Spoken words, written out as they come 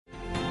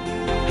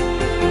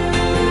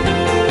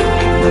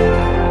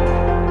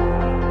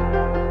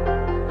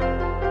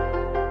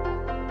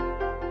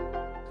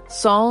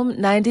Psalm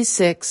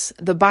 96,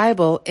 the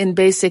Bible in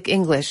Basic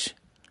English.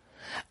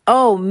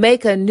 Oh,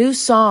 make a new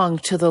song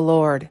to the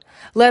Lord.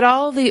 Let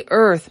all the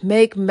earth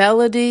make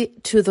melody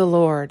to the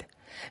Lord.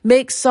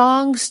 Make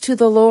songs to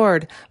the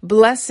Lord,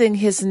 blessing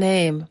his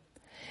name.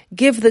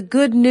 Give the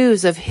good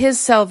news of his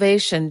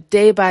salvation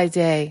day by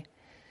day.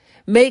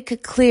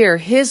 Make clear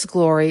his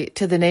glory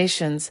to the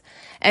nations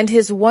and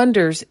his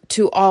wonders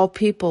to all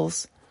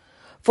peoples.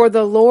 For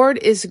the Lord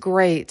is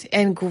great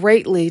and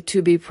greatly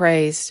to be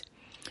praised.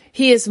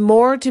 He is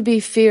more to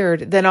be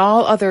feared than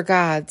all other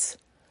gods.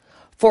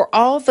 For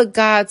all the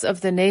gods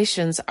of the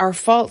nations are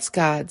false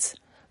gods,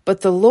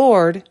 but the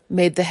Lord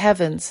made the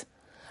heavens.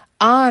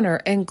 Honor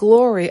and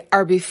glory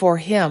are before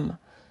him.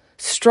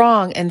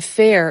 Strong and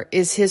fair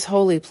is his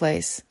holy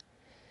place.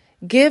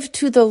 Give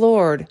to the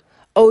Lord,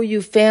 O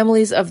you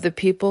families of the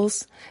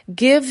peoples.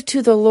 Give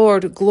to the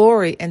Lord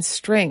glory and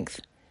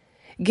strength.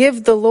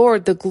 Give the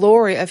Lord the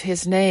glory of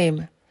his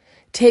name.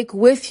 Take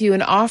with you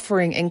an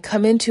offering and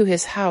come into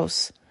his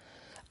house.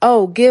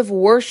 Oh, give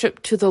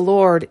worship to the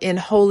Lord in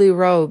holy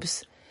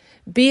robes.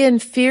 Be in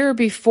fear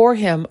before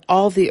him,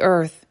 all the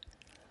earth.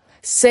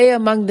 Say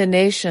among the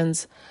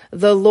nations,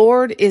 the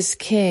Lord is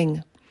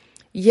king.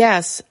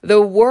 Yes,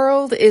 the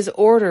world is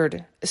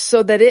ordered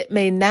so that it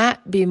may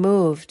not be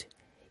moved.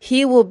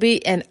 He will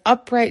be an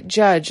upright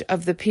judge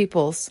of the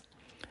peoples.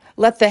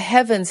 Let the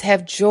heavens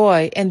have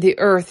joy and the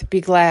earth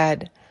be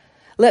glad.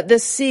 Let the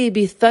sea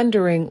be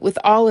thundering with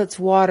all its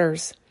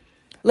waters.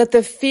 Let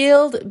the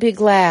field be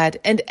glad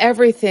and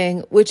everything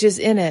which is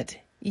in it.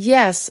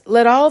 Yes,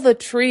 let all the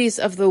trees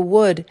of the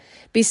wood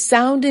be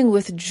sounding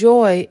with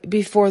joy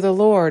before the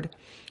Lord.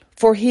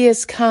 For he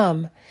is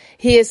come.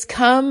 He is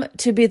come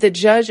to be the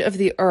judge of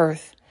the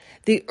earth.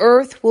 The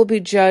earth will be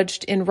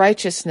judged in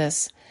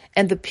righteousness,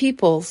 and the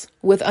peoples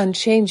with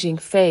unchanging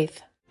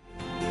faith.